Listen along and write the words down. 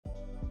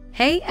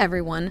Hey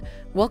everyone,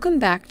 welcome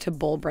back to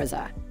Bull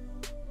Brizza.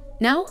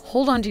 Now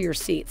hold on to your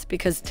seats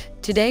because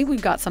today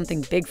we've got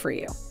something big for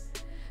you.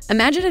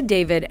 Imagine a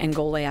David and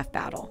Goliath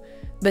battle,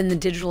 but in the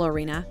digital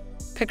arena,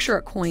 picture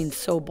a coin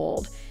so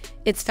bold.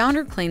 Its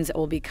founder claims it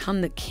will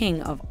become the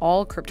king of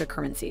all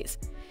cryptocurrencies.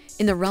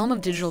 In the realm of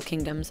digital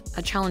kingdoms,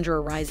 a challenger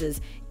arises,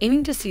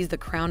 aiming to seize the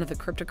crown of the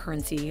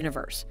cryptocurrency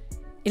universe.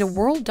 In a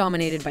world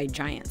dominated by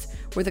giants,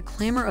 where the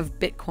clamor of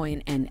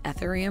Bitcoin and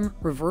Ethereum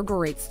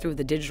reverberates through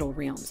the digital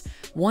realms,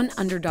 one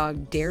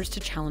underdog dares to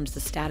challenge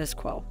the status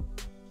quo.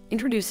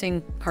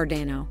 Introducing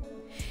Cardano.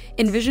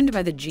 Envisioned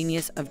by the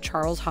genius of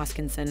Charles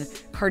Hoskinson,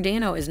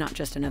 Cardano is not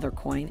just another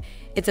coin,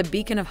 it's a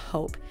beacon of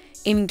hope,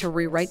 aiming to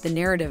rewrite the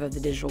narrative of the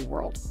digital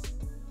world.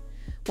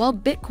 While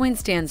Bitcoin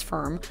stands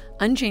firm,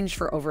 unchanged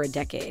for over a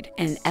decade,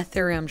 and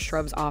Ethereum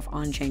shrugs off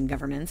on-chain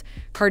governance,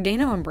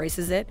 Cardano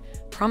embraces it,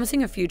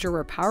 promising a future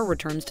where power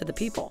returns to the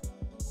people.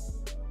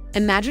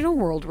 Imagine a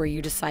world where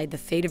you decide the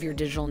fate of your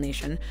digital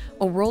nation,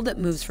 a world that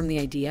moves from the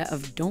idea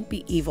of don't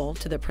be evil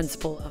to the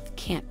principle of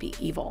can't be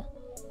evil.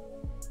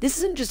 This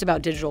isn't just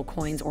about digital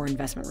coins or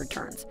investment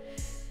returns.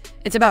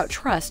 It's about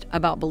trust,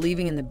 about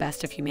believing in the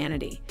best of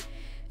humanity.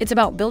 It's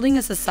about building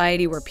a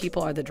society where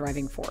people are the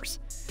driving force.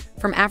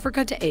 From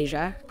Africa to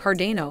Asia,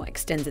 Cardano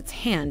extends its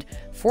hand,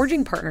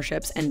 forging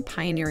partnerships and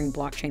pioneering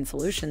blockchain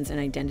solutions in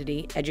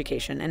identity,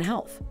 education, and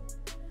health.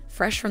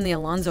 Fresh from the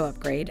Alonzo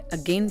upgrade, a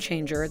game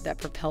changer that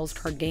propels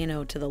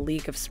Cardano to the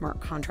league of smart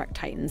contract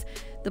titans,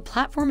 the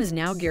platform is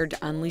now geared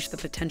to unleash the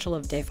potential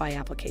of DeFi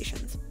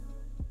applications.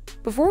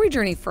 Before we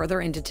journey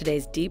further into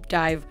today's deep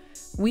dive,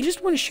 we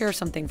just want to share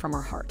something from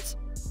our hearts.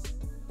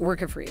 We're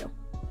here for you.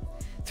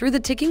 Through the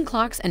ticking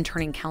clocks and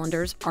turning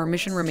calendars, our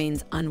mission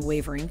remains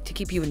unwavering to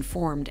keep you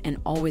informed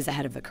and always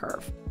ahead of the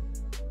curve.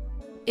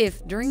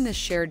 If, during this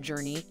shared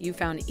journey, you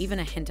found even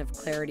a hint of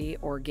clarity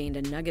or gained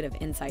a nugget of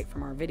insight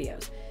from our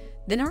videos,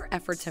 then our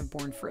efforts have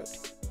borne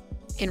fruit.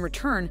 In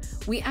return,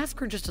 we ask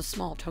for just a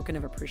small token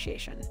of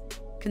appreciation.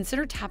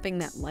 Consider tapping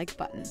that like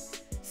button.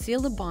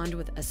 Seal the bond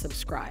with a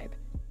subscribe.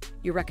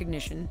 Your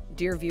recognition,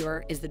 dear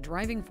viewer, is the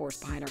driving force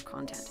behind our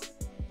content.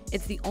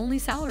 It's the only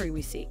salary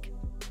we seek.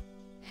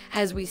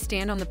 As we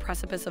stand on the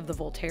precipice of the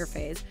Voltaire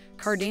phase,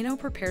 Cardano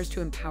prepares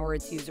to empower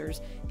its users,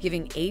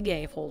 giving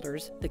ADA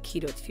holders the key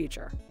to its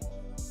future.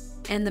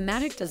 And the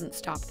magic doesn't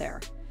stop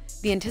there.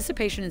 The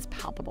anticipation is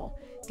palpable,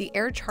 the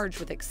air charged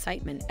with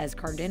excitement as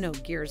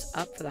Cardano gears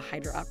up for the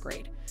Hydra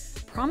upgrade,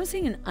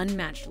 promising an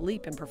unmatched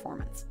leap in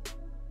performance.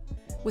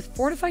 With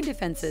fortified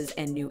defenses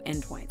and new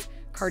endpoints,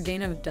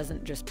 Cardano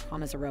doesn't just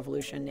promise a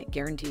revolution, it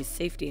guarantees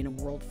safety in a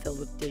world filled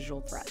with digital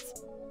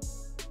threats.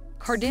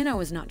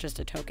 Cardano is not just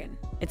a token,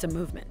 it's a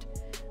movement.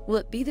 Will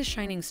it be the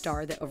shining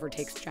star that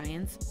overtakes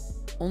giants?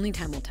 Only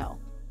time will tell.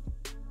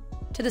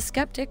 To the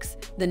skeptics,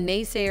 the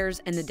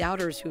naysayers, and the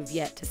doubters who have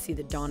yet to see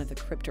the dawn of the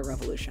crypto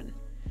revolution.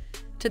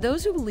 To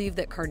those who believe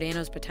that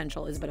Cardano's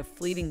potential is but a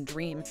fleeting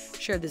dream,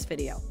 share this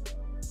video.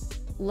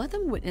 Let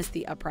them witness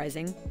the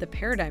uprising, the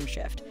paradigm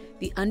shift,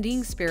 the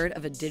undying spirit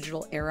of a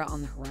digital era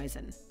on the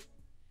horizon.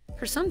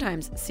 For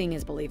sometimes, seeing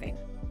is believing.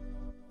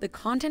 The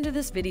content of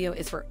this video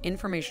is for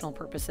informational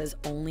purposes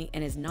only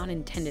and is not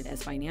intended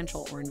as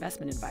financial or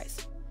investment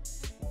advice.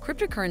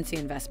 Cryptocurrency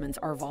investments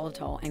are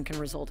volatile and can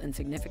result in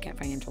significant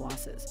financial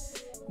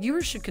losses.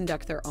 Viewers should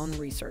conduct their own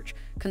research,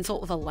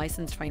 consult with a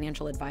licensed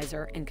financial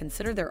advisor, and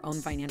consider their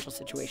own financial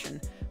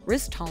situation,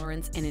 risk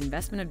tolerance, and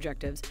investment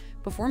objectives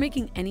before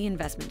making any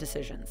investment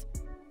decisions.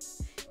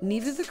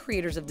 Neither the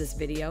creators of this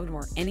video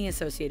nor any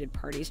associated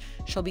parties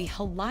shall be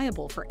held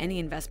liable for any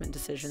investment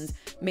decisions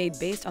made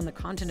based on the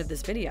content of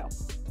this video.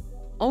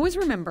 Always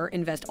remember,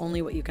 invest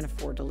only what you can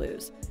afford to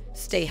lose.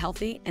 Stay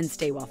healthy and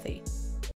stay wealthy.